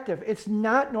is active. It's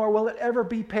not, nor will it ever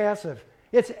be passive.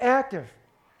 It's active.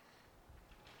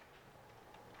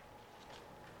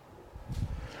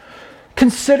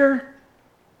 Consider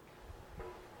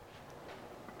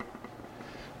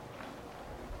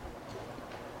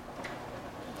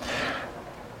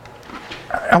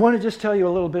I want to just tell you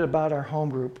a little bit about our home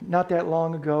group. Not that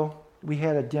long ago, we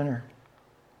had a dinner.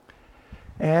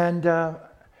 And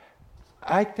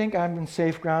I think I'm in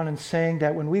safe ground in saying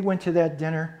that when we went to that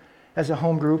dinner as a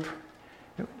home group,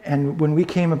 and when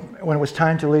it was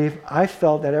time to leave, I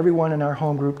felt that everyone in our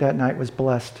home group that night was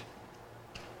blessed.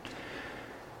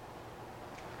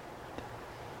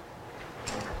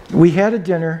 We had a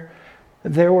dinner.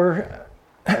 There was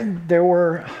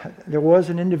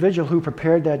an individual who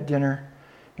prepared that dinner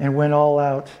and went all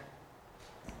out.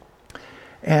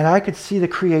 And I could see the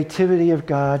creativity of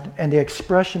God and the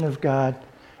expression of God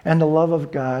and the love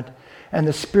of God and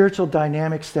the spiritual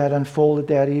dynamics that unfolded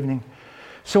that evening.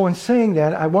 So in saying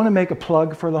that, I want to make a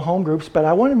plug for the home groups, but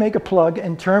I want to make a plug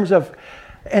in terms of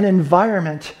an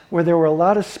environment where there were a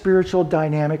lot of spiritual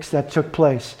dynamics that took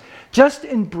place, just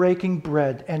in breaking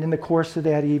bread and in the course of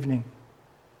that evening.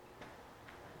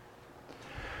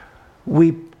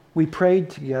 We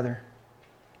prayed together.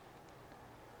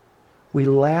 We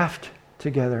laughed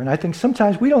together. And I think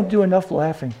sometimes we don't do enough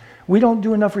laughing. We don't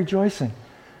do enough rejoicing.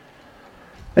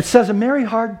 It says, a merry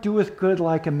heart doeth good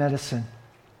like a medicine.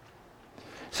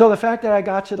 So the fact that I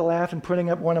got you to laugh and putting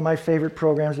up one of my favorite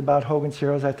programs about Hogan's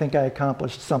Heroes, I think I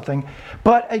accomplished something.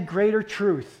 But a greater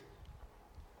truth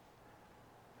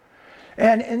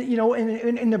And you know,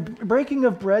 in the breaking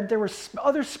of bread, there were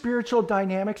other spiritual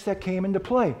dynamics that came into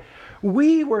play.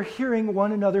 We were hearing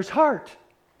one another's heart.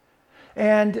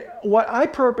 And what I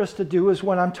purpose to do is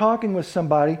when I'm talking with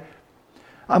somebody,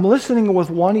 I'm listening with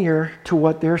one ear to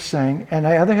what they're saying, and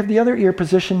I have the other ear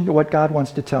positioned to what God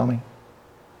wants to tell me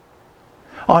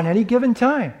on any given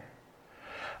time.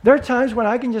 There are times when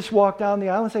I can just walk down the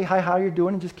aisle and say, hi, how you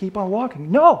doing, and just keep on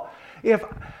walking. No, if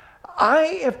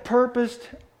I have purposed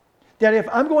that if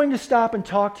I'm going to stop and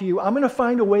talk to you, I'm going to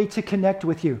find a way to connect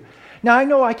with you. Now, I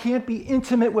know I can't be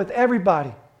intimate with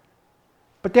everybody,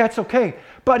 but that's okay.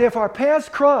 But if our paths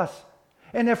cross,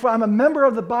 and if I'm a member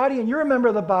of the body and you're a member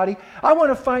of the body, I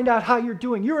want to find out how you're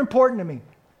doing. You're important to me.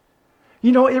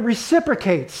 You know, it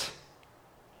reciprocates.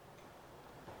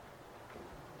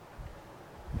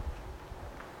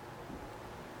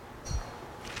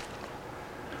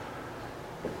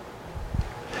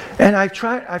 And I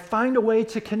find a way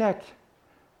to connect.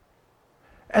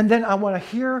 And then I want to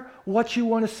hear what you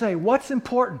want to say. What's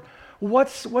important?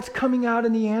 What's coming out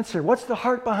in the answer? What's the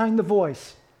heart behind the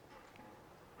voice?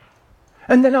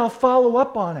 And then I'll follow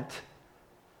up on it.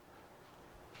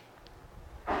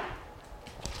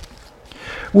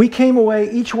 We came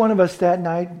away, each one of us that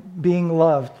night, being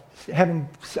loved, having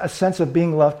a sense of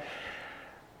being loved.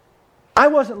 I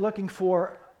wasn't looking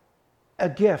for a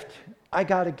gift. I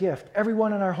got a gift.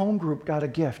 Everyone in our home group got a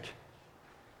gift.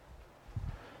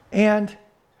 And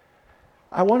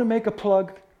I want to make a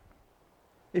plug,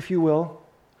 if you will,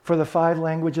 for the 5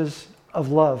 languages of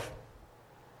love.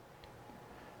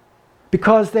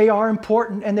 Because they are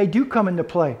important and they do come into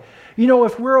play. You know,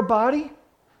 if we're a body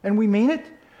and we mean it,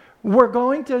 we're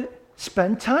going to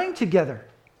spend time together.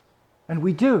 And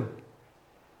we do.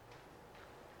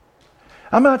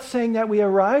 I'm not saying that we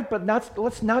arrived, but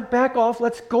let's not back off.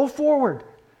 Let's go forward.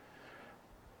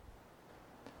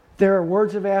 There are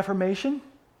words of affirmation.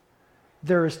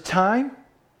 There is time.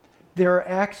 There are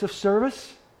acts of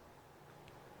service.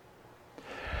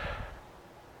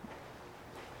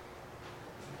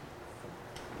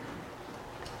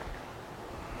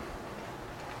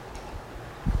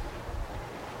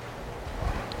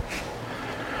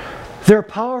 They're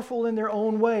powerful in their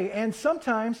own way, and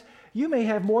sometimes you may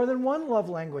have more than one love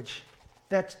language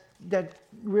that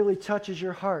really touches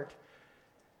your heart.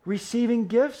 Receiving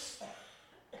gifts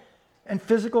and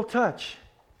physical touch.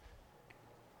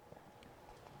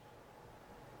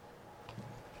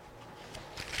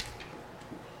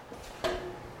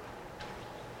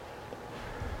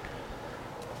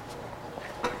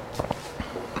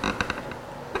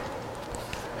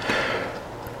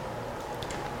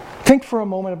 Think for a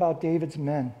moment about David's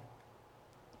men.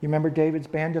 You remember David's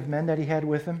band of men that he had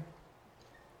with him?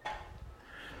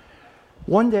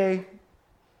 One day,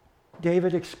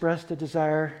 David expressed a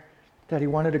desire that he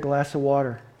wanted a glass of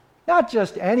water. Not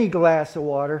just any glass of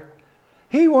water.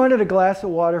 He wanted a glass of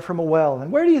water from a well. And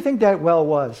where do you think that well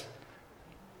was?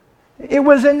 It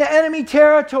was in the enemy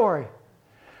territory.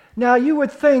 Now, you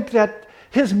would think that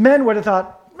his men would have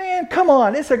thought, man, come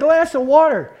on, it's a glass of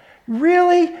water.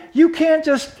 Really? You can't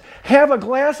just have a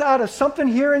glass out of something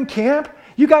here in camp?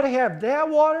 You got to have that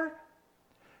water?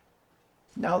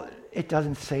 No, it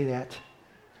doesn't say that.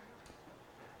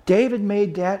 David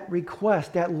made that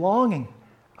request, that longing.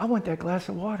 I want that glass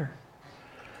of water.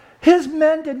 His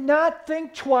men did not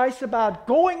think twice about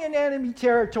going in enemy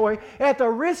territory at the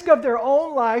risk of their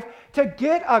own life to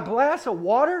get a glass of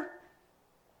water.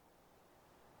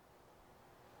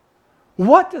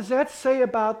 What does that say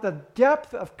about the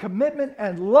depth of commitment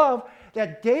and love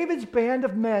that David's band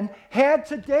of men had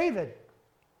to David?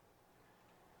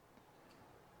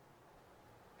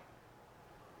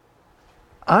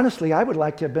 Honestly, I would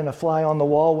like to have been a fly on the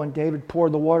wall when David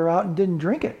poured the water out and didn't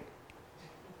drink it.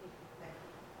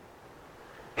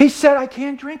 He said, I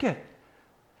can't drink it.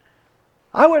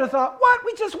 I would have thought, what?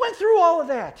 We just went through all of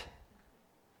that.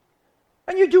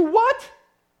 And you do what?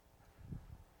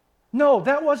 No,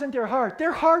 that wasn't their heart.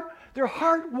 Their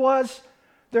heart was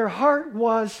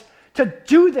to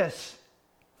do this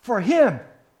for him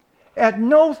at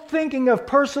no thinking of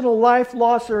personal life,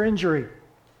 loss, or injury.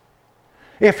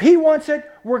 If he wants it,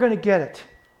 we're going to get it.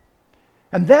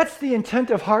 And that's the intent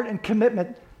of heart and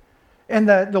commitment and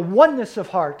the oneness of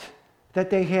heart that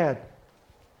they had.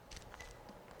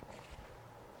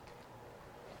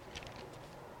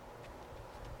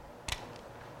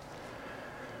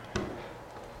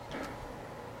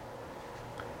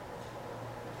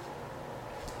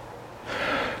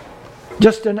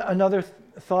 Just another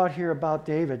thought here about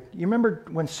David. You remember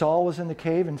when Saul was in the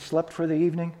cave and slept for the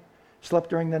evening, slept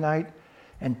during the night,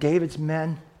 and David's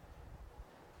men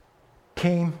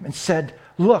came and said,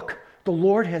 look, the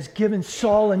Lord has given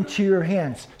Saul into your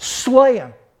hands. Slay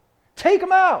him. Take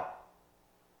him out.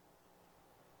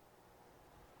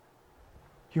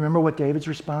 You remember what David's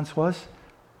response was?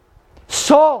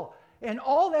 Saul and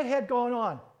all that had gone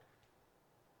on.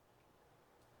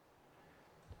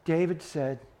 David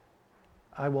said,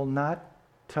 I will not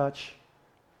touch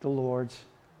the Lord's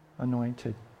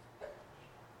anointed.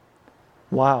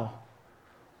 Wow.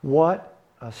 What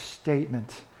a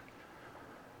statement.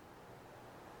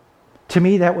 To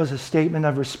me, that was a statement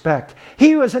of respect.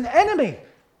 He was an enemy.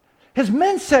 His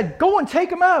men said, go and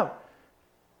take him out.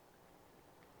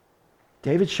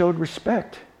 David showed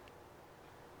respect.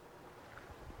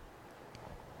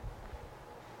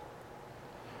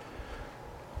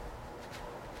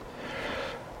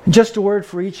 Just a word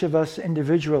for each of us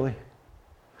individually.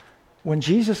 When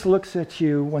Jesus looks at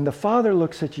you, when the Father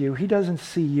looks at you, He doesn't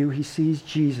see you, He sees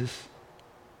Jesus.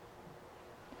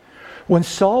 When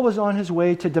Saul was on his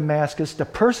way to Damascus to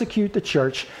persecute the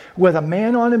church with a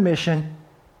man on a mission,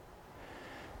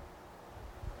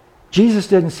 Jesus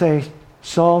didn't say,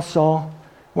 Saul, Saul,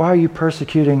 why are you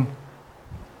persecuting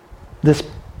this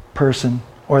person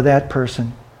or that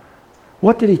person?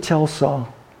 What did He tell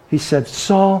Saul? He said,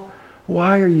 Saul,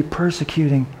 why are you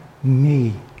persecuting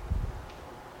me?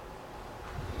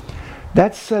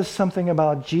 That says something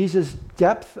about Jesus'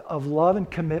 depth of love and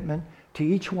commitment to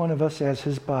each one of us as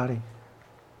His body.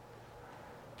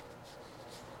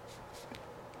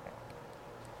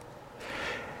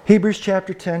 Hebrews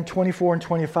chapter 10, 24 and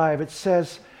 25, it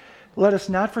says, let us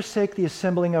not forsake the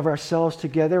assembling of ourselves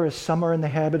together as some are in the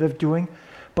habit of doing,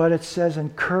 but it says,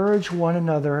 encourage one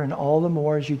another, and all the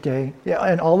more as you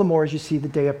see the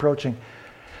day approaching.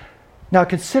 Now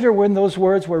consider when those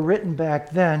words were written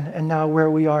back then and now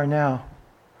where we are now.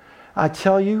 I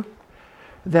tell you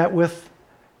that with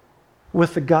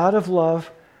the God of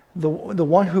love, the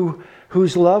one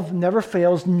whose love never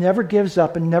fails, never gives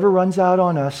up, and never runs out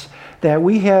on us, that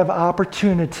we have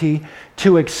opportunity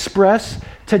to express,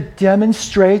 to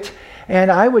demonstrate, and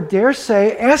I would dare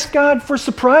say, ask God for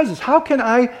surprises. How can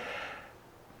I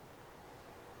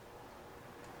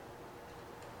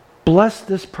bless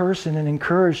this person and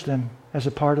encourage them as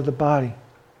a part of the body?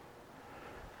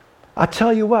 I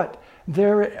tell you what,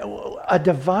 a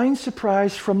divine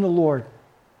surprise from the Lord.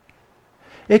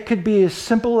 It could be as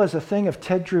simple as a thing of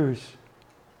Ted Drew's.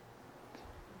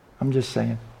 I'm just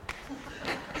saying.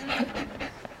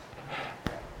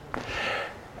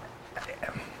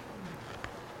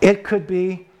 It could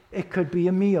be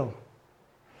a meal.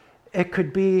 It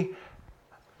could be,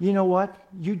 you know what?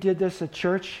 You did this at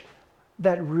church.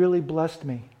 That really blessed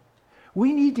me.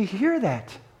 We need to hear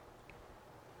that.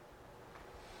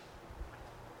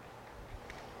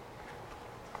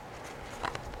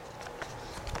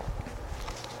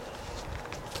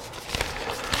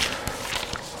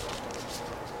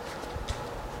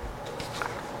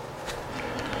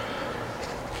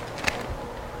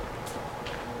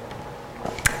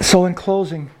 So in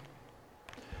closing,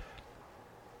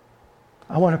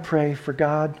 I want to pray for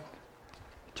God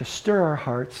to stir our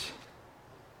hearts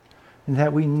and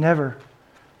that we never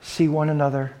see one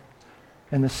another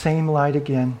in the same light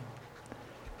again,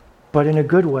 but in a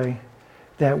good way,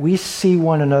 that we see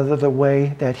one another the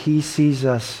way that He sees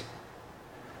us.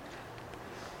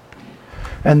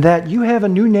 And that you have a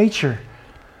new nature.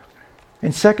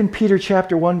 In 2 Peter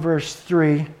chapter 1, verse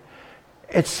 3,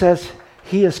 it says,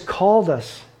 He has called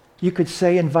us, you could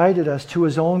say invited us to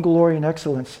His own glory and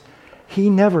excellence.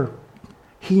 He never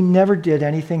did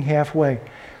anything halfway.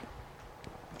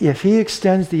 If He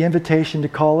extends the invitation to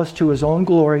call us to His own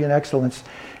glory and excellence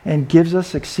and gives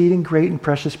us exceeding great and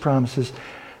precious promises,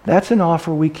 that's an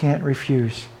offer we can't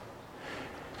refuse.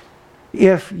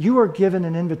 If you are given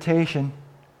an invitation,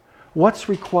 what's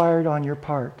required on your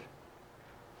part?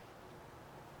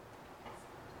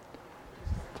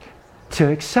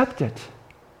 To accept it.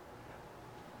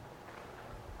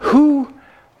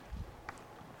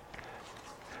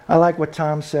 I like what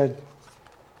Tom said.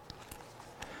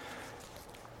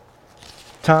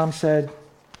 Tom said,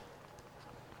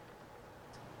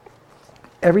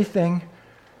 everything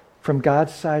from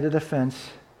God's side of the fence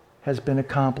has been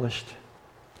accomplished.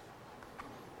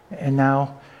 And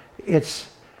now it's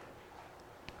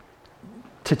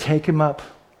to take Him up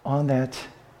on that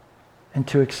and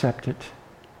to accept it.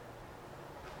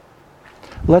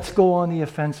 Let's go on the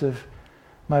offensive,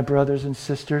 my brothers and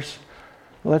sisters.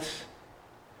 Let's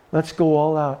go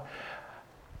all out.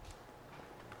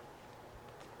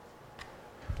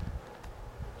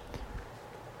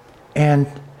 And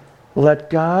let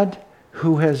God,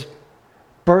 who has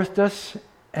birthed us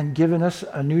and given us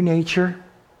a new nature,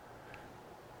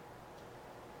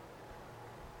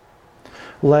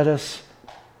 Let us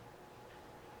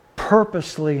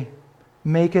purposely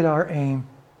make it our aim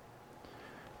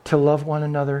to love one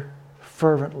another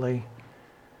fervently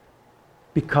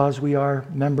because we are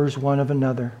members one of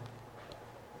another.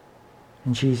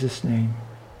 In Jesus' name.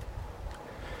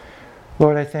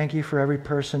 Lord, I thank you for every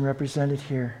person represented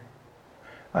here.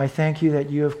 I thank you that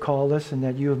you have called us and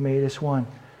that you have made us one.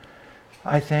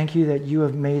 I thank you that you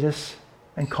have made us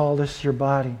and called us your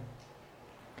body.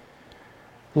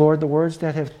 Lord, the words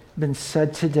that have been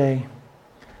said today,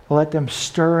 let them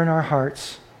stir in our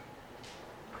hearts.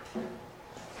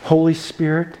 Holy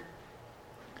Spirit,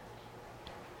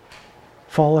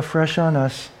 fall afresh on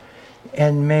us,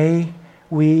 and may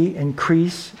we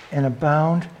increase and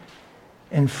abound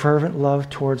in fervent love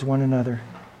towards one another.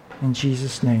 In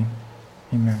Jesus' name,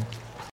 amen.